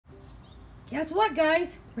Guess what, guys?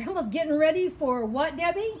 Grandma's getting ready for what,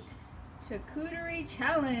 Debbie? Charcuterie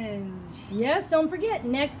challenge. Yes, don't forget,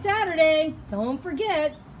 next Saturday. Don't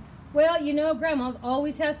forget. Well, you know, Grandma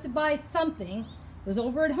always has to buy something. It was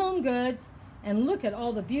over at HomeGoods, and look at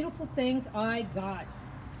all the beautiful things I got.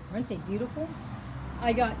 Aren't they beautiful?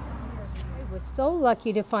 I was so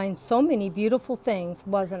lucky to find so many beautiful things,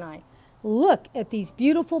 wasn't I? Look at these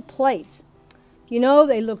beautiful plates. You know,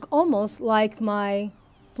 they look almost like my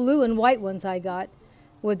blue and white ones I got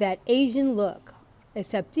with that Asian look,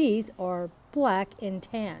 except these are black and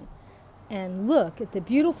tan. And look at the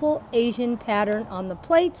beautiful Asian pattern on the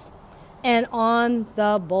plates and on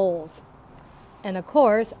the bowls. And of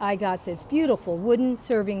course, I got this beautiful wooden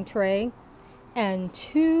serving tray and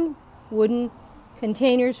 2 wooden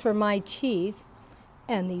containers for my cheese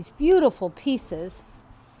and these beautiful pieces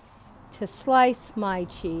to slice my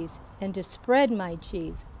cheese and to spread my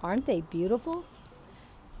cheese. Aren't they beautiful?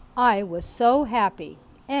 I was so happy,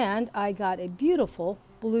 and I got a beautiful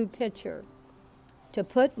blue pitcher to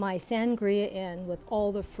put my sangria in with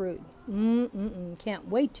all the fruit. Can't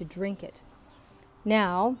wait to drink it.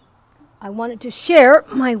 Now, I wanted to share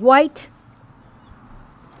my white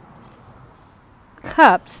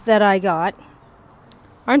cups that I got.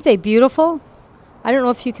 Aren't they beautiful? I don't know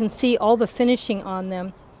if you can see all the finishing on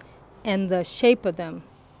them and the shape of them,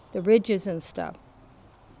 the ridges and stuff.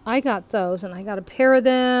 I got those, and I got a pair of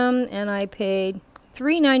them, and I paid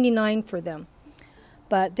 $3.99 for them.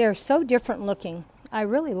 But they're so different looking. I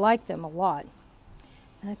really like them a lot.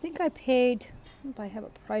 And I think I paid, I don't know if I have a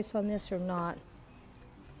price on this or not.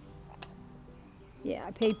 Yeah,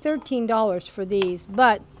 I paid $13 for these,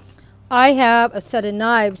 but I have a set of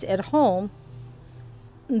knives at home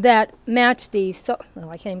that match these. So, well,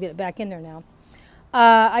 I can't even get it back in there now.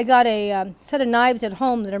 I got a set of knives at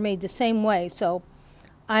home that are made the same way, so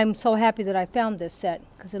I'm so happy that I found this set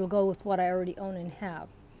because it'll go with what I already own and have.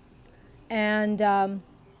 And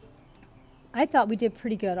I thought we did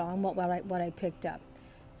pretty good on what I picked up.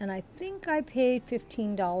 And I think I paid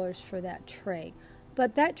 $15 for that tray.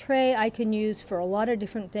 But that tray I can use for a lot of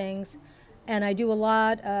different things. And I do a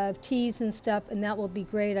lot of teas and stuff, and that will be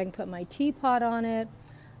great. I can put my teapot on it,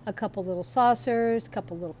 a couple little saucers, a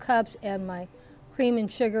couple little cups, and my cream and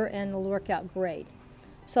sugar, and it'll work out great.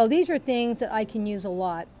 So these are things that I can use a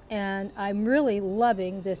lot, and I'm really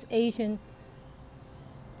loving this Asian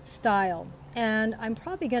style. And I'm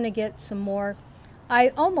probably going to get some more. I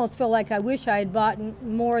almost feel like I wish I had bought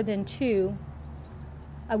more than 2.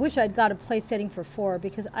 I wish I'd got a place setting for 4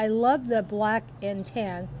 because I love the black and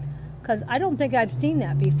tan because I don't think I've seen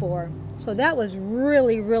that before. So that was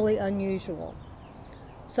really, really unusual.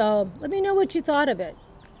 So let me know what you thought of it.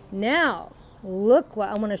 Now, look what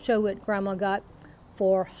I want to show what Grandma got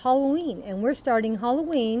for Halloween. And we're starting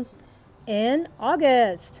Halloween in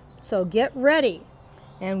August. So get ready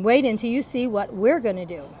and wait until you see what we're going to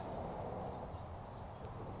do.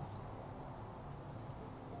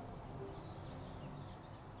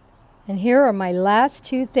 And here are my last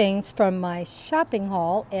 2 things from my shopping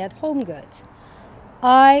haul at HomeGoods.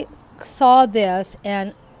 I saw this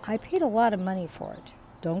and I paid a lot of money for it.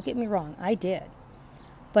 Don't get me wrong, I did.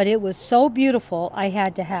 But it was so beautiful, I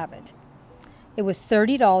had to have it. It was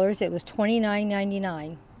 $30, it was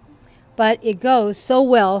 $29.99. But it goes so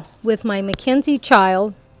well with my Mackenzie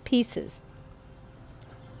Child pieces.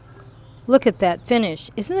 Look at that finish.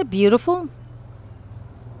 Isn't it beautiful?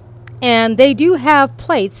 And they do have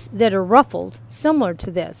plates that are ruffled, similar to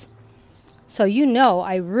this. So you know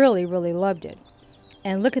I really, really loved it.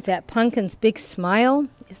 And look at that pumpkin's big smile.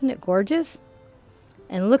 Isn't it gorgeous?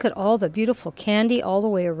 And look at all the beautiful candy all the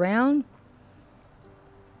way around.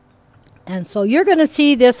 And so you're going to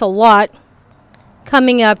see this a lot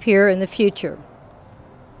coming up here in the future.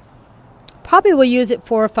 Probably will use it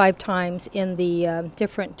 4 or 5 times in the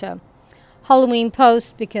different Halloween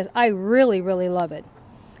posts because I really, really love it.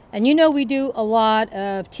 And you know we do a lot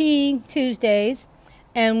of Tea Tuesdays,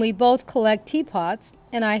 and we both collect teapots,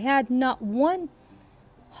 and I had not one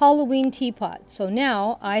Halloween teapot. So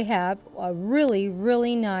now I have a really,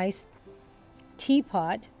 really nice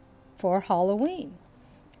teapot for Halloween.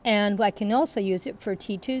 And I can also use it for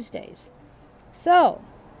Tea Tuesdays. So,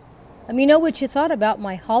 let me know what you thought about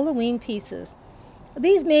my Halloween pieces.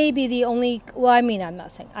 These may be the only, well, I mean, I'm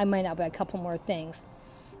not saying, I might not buy a couple more things.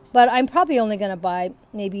 But I'm probably only going to buy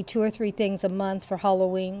maybe 2 or 3 things a month for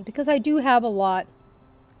Halloween because I do have a lot.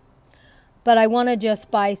 But I want to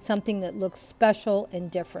just buy something that looks special and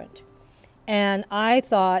different. And I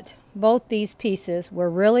thought both these pieces were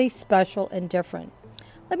really special and different.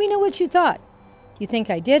 Let me know what you thought. Do you think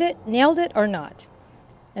I did it, nailed it, or not?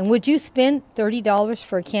 And would you spend $30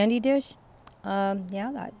 for a candy dish?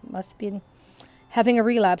 Yeah, that must have been having a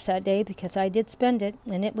relapse that day because I did spend it,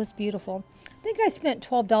 and it was beautiful. I think I spent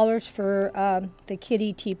 $12 for the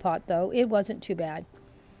kitty teapot, though. It wasn't too bad.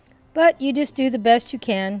 But you just do the best you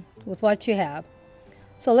can with what you have.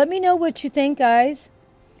 So let me know what you think, guys.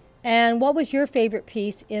 And what was your favorite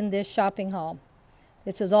piece in this shopping haul?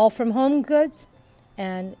 This was all from HomeGoods,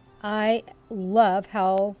 and I love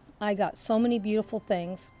how I got so many beautiful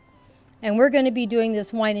things. And we're going to be doing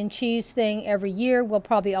this wine and cheese thing every year. We'll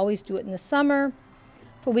probably always do it in the summer,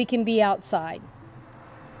 for we can be outside.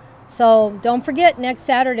 So don't forget, next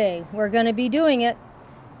Saturday, we're going to be doing it.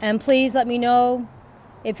 And please let me know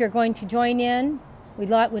if you're going to join in. We'd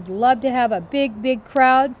love to have a big, big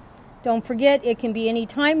crowd. Don't forget, it can be any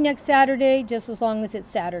time next Saturday, just as long as it's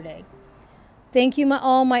Saturday. Thank you,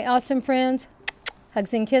 all my awesome friends.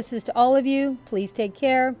 Hugs and kisses to all of you. Please take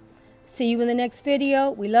care. See you in the next video.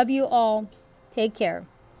 We love you all. Take care.